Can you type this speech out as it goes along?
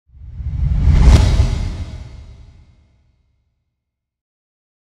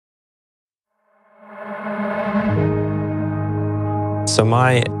So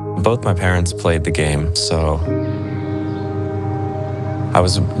both my parents played the game, so I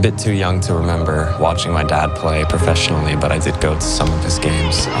was a bit too young to remember watching my dad play professionally, but I did go to some of his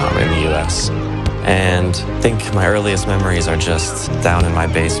games in the US. And I think my earliest memories are just down in my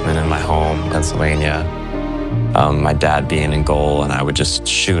basement in my home, Pennsylvania. My dad being in goal, and I would just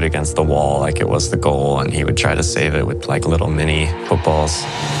shoot against the wall like it was the goal, and he would try to save it with like little mini footballs.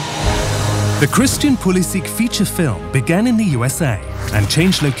 The Chirstian Pulisic feature film began in the USA and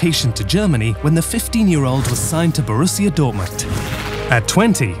changed location to Germany when the 15-year-old was signed to Borussia Dortmund. At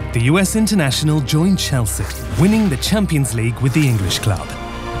 20, the US international joined Chelsea, winning the Champions League with the English club.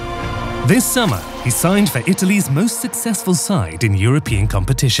 This summer, he signed for Italy's most successful side in European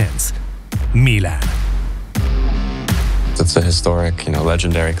competitions, Milan. It's a historic,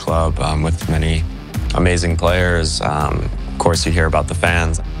 legendary club with many amazing players. Of course, you hear about the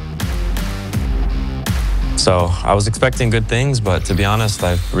fans. So I was expecting good things, but to be honest,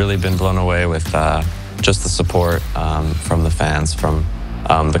 I've really been blown away with just the support from the fans, from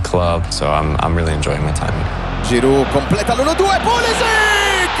the club. So I'm really enjoying my time here. Giroud completa l'1-2,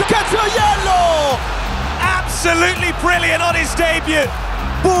 Pulisic! Calcio yellow! Absolutely brilliant on his debut.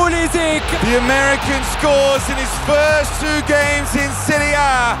 Pulisic! The American scores in his first 2 games in Serie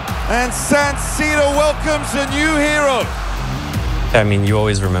A, and San Siro welcomes a new hero. I mean, you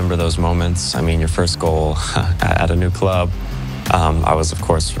always remember those moments. I mean, your first goal at a new club. I was, of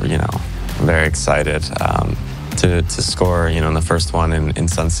course, very excited. To score, in the first one in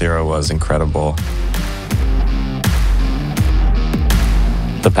San Siro was incredible.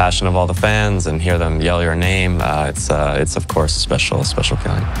 The passion of all the fans and hear them yell your name, it's of course a special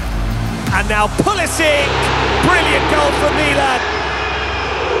feeling. And now Pulisic, brilliant goal for Milan.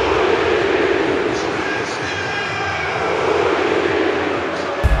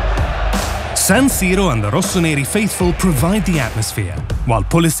 San Siro and the Rossoneri faithful provide the atmosphere, while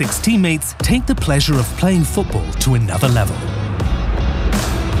Pulisic's teammates take the pleasure of playing football to another level.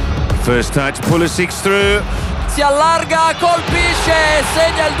 First touch, Pulisic's through. Si allarga, colpisce,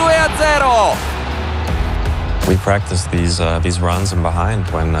 segna il 2-0. We practice these runs and behind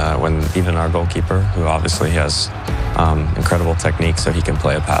when even our goalkeeper, who obviously has incredible technique, so he can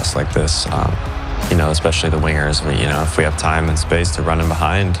play a pass like this. Especially the wingers, if we have time and space to run in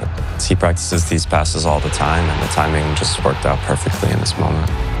behind, he practices these passes all the time, and the timing just worked out perfectly in this moment.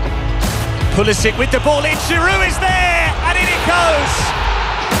 Pulisic with the ball in, Giroud is there, and in it goes.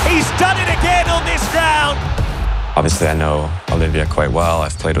 He's done it again on this ground. Obviously, I know Olivier quite well.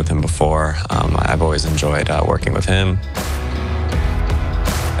 I've played with him before. I've always enjoyed working with him.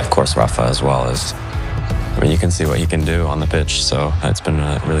 Of course, Rafa as well you can see what he can do on the pitch, so it's been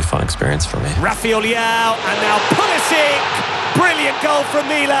a really fun experience for me. Rafael Leao, and now Pulisic! Brilliant goal from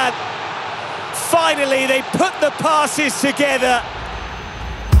Milan. Finally, they put the passes together.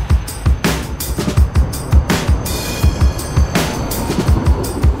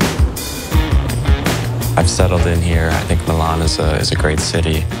 I've settled in here. I think Milan is a great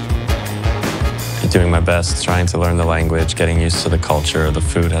city. Doing my best, trying to learn the language, getting used to the culture. The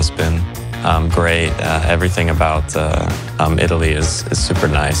food has been great. Everything about Italy is super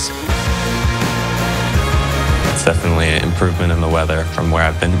nice. It's definitely an improvement in the weather from where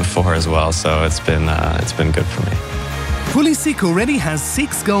I've been before as well, so it's been good for me. Pulisic already has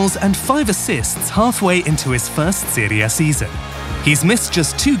 6 goals and 5 assists halfway into his first Serie A season. He's missed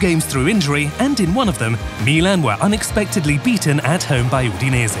just 2 games through injury, and in one of them, Milan were unexpectedly beaten at home by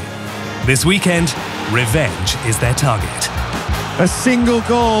Udinese. This weekend, revenge is their target. A single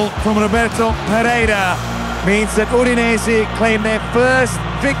goal from Roberto Pereira means that Udinese claim their first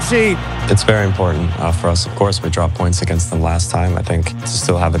victory. It's very important for us. Of course, we dropped points against them last time. I think to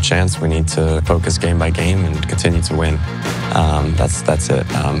still have a chance, we need to focus game by game and continue to win. That's it.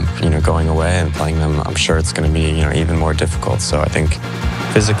 Going away and playing them, I'm sure it's going to be even more difficult. So I think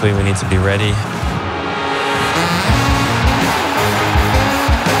physically we need to be ready.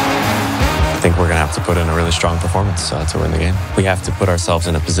 I think we're going to have to put in a really strong performance to win the game. We have to put ourselves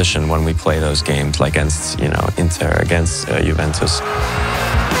in a position when we play those games, like against Inter, against Juventus.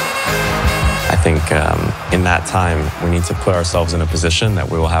 I think in that time, we need to put ourselves in a position that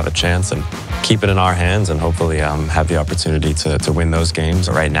we will have a chance and keep it in our hands and hopefully have the opportunity to win those games.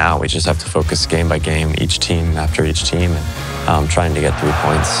 Right now, we just have to focus game by game, each team after each team, and trying to get 3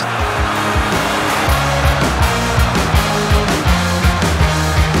 points.